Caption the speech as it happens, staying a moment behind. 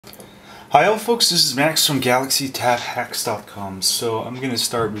Hi all folks, this is Max from GalaxyTabHacks.com. So I'm going to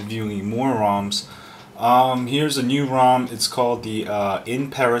start reviewing more ROMs. Here's a new ROM. It's called the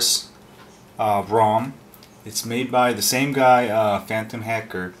Paris ROM. It's made by the same guy, Phantom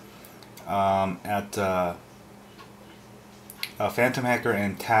Hacker, at Phantom Hacker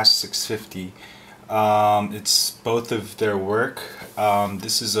and Task 650. It's both of their work.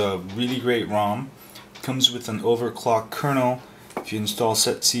 This is a really great ROM. It comes with an overclocked kernel. If you install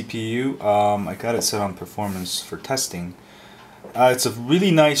set CPU, I got it set on performance for testing. It's a really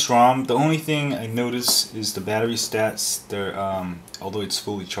nice ROM. The only thing I notice is the battery stats. They're although it's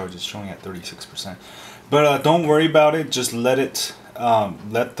fully charged, it's showing at 36%. But don't worry about it. Just let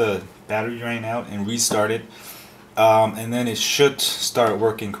the battery drain out and restart it, and then it should start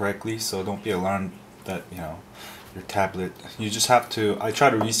working correctly. So don't be alarmed that your tablet. You just have to. I try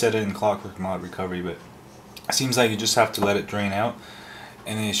to reset it in Clockwork Mod Recovery, but it seems like you just have to let it drain out,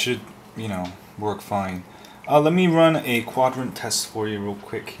 and it should, work fine. Let me run a quadrant test for you real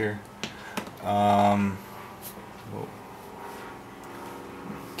quick here.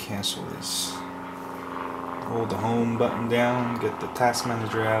 Cancel this. Hold the home button down, get the task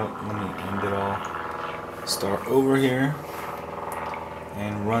manager out, let me end it all. Start over here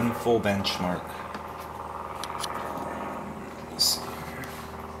and run full benchmark. Let's see.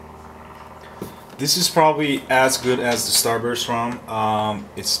 This is probably as good as the Starburst ROM.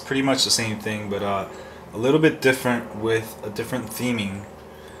 It's pretty much the same thing, but a little bit different with a different theming.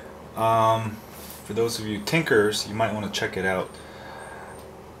 For those of you tinkers, you might want to check it out.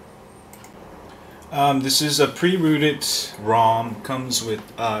 This is a pre-rooted ROM. Comes with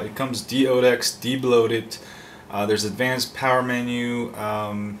it comes deodex, debloated. There's advanced power menu.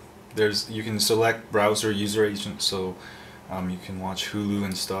 You can select browser user agent, so you can watch Hulu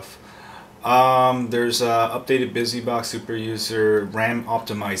and stuff. There's updated BusyBox super user, RAM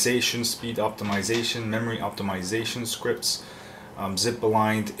optimization, speed optimization, memory optimization scripts, zip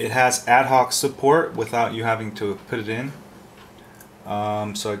aligned. It has ad hoc support without you having to put it in.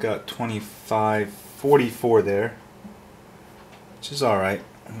 So I got 2544 there, which is alright.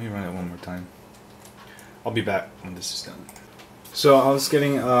 Let me run it one more time. I'll be back when this is done. So I was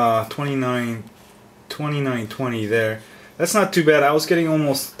getting 2920 there. That's not too bad. I was getting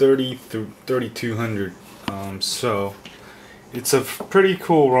almost 3200. So it's a pretty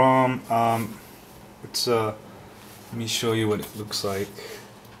cool ROM. Let me show you what it looks like.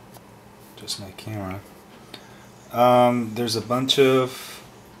 Just my camera. There's a bunch of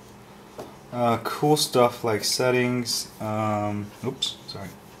cool stuff like settings. Oops, sorry.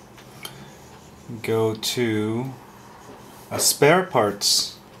 Go to spare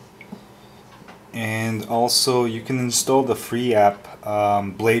parts. And also you can install the free app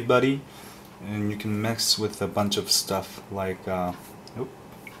Blade Buddy, and you can mess with a bunch of stuff like you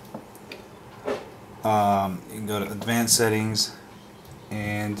can go to advanced settings,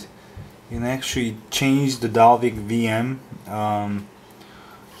 and you can actually change the Dalvik VM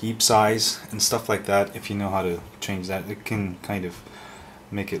heap size and stuff like that. If you know how to change that, it can kind of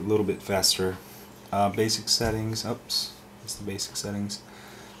make it a little bit faster. Basic settings, oops, that's the basic settings.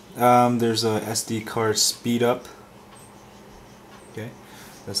 There's a SD card speed up. Okay,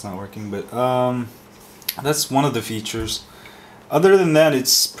 that's not working, but that's one of the features. Other than that,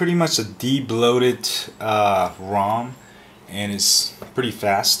 it's pretty much a debloated ROM, and it's pretty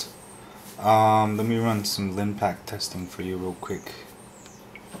fast. Let me run some Linpack testing for you real quick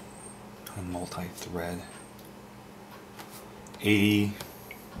on multi-thread. 80,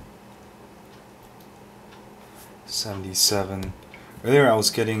 77. Earlier I was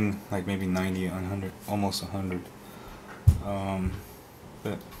getting like maybe 90, 100, almost 100,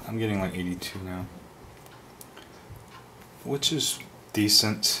 but I'm getting like 82 now, which is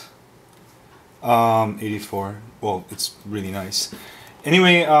decent. 84, well, it's really nice.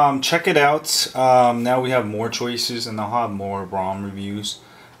 Anyway, check it out. Now we have more choices, and I'll have more ROM reviews.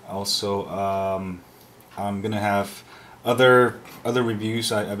 Also, I'm gonna have other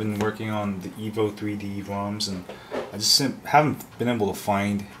reviews. I've been working on the Evo 3D ROMs, and I just haven't been able to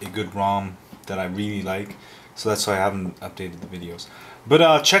find a good ROM that I really like, so that's why I haven't updated the videos.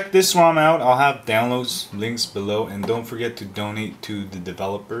 But check this ROM out. I'll have downloads links below, and don't forget to donate to the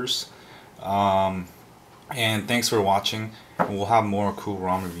developers. And thanks for watching. We'll have more cool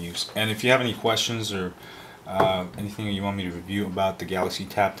ROM reviews. And if you have any questions or anything you want me to review about the Galaxy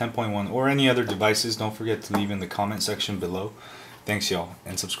Tab 10.1 or any other devices, don't forget to leave in the comment section below. Thanks y'all,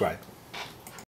 and subscribe.